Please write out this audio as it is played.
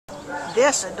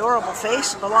This adorable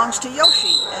face belongs to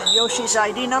Yoshi, and Yoshi's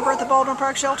ID number at the Baldwin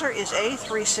Park shelter is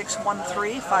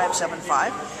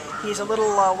A3613575. He's a little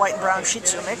white and brown Shih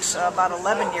Tzu mix, about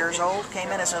 11 years old, came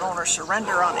in as an owner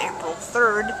surrender on April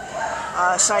 3rd,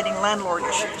 citing landlord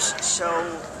issues. So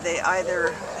they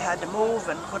either had to move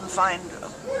and couldn't find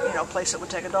a place that would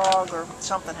take a dog, or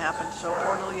something happened. So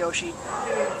poor little Yoshi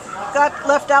got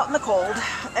left out in the cold,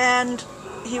 and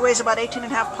he weighs about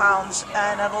 18.5 pounds,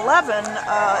 and at 11,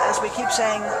 as we keep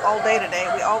saying all day today,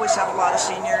 we always have a lot of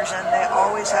seniors, and they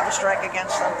always have a strike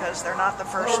against them because they're not the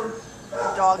first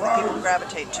dog that people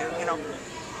gravitate to,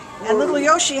 And little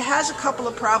Yoshi has a couple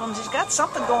of problems. He's got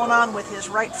something going on with his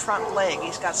right front leg.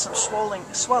 He's got some swelling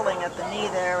at the knee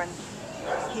there, and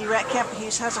he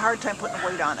has a hard time putting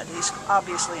weight on it. He's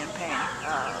obviously in pain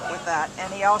with that.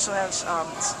 And he also has a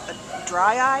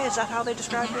dry eye, is that how they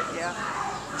described it? Yeah.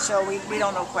 So we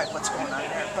don't know quite what's going on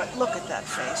there. But look at that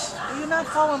face. Do you not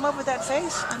fall in love with that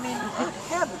face? I mean, good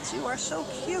heavens, you are so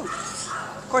cute.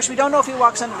 Of course, we don't know if he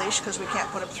walks on a leash because we can't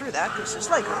put him through that because his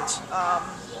leg hurts.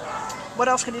 What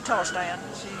else can you tell us, Diane?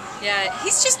 Yeah,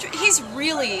 he's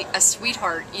really a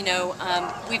sweetheart,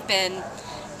 We've been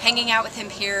hanging out with him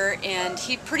here, and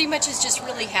he pretty much is just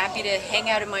really happy to hang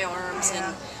out in my arms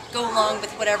and go along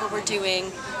with whatever we're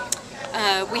doing.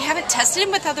 We haven't tested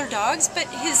him with other dogs, but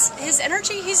his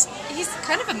energy, he's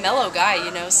kind of a mellow guy,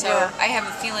 so I have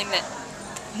a feeling that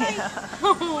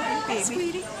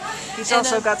sweetie. He's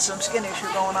also got some skin issue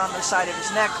going on the side of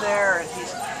his neck there, and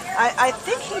I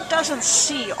think he doesn't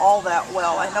see all that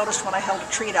well. I noticed when I held a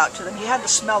treat out to them, he had to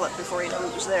smell it before he knew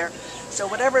it was there. So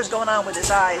whatever is going on with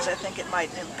his eyes, I think it might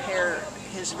impair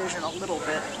his vision a little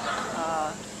bit.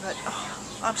 But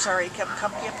I'm sorry, he kept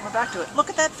coming back to it. Look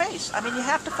at that face. I mean, you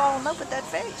have to fall in love with that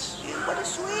face. What a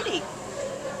sweetie.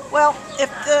 Well, if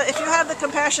you have the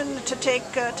compassion to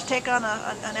take on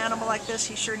an animal like this,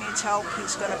 he sure needs help.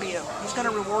 He's going to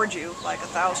reward you like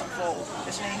 1,000-fold,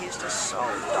 isn't he? He's just so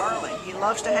darling. He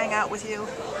loves to hang out with you.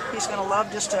 He's going to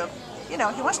love just to, he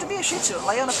wants to be a Shih Tzu,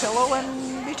 lay on a pillow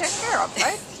and be taken care of,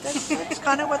 right? That's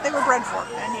kind of what they were bred for.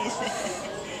 And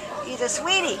he's a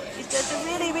sweetie. He's just a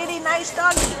really, really nice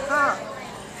doggy, huh?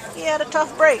 He had a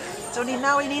tough break, so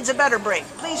now he needs a better break.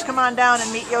 Please come on down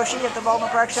and meet Yoshi at the Baldwin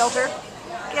Park shelter.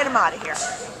 Get him out of here.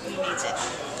 He needs it.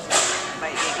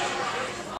 My baby.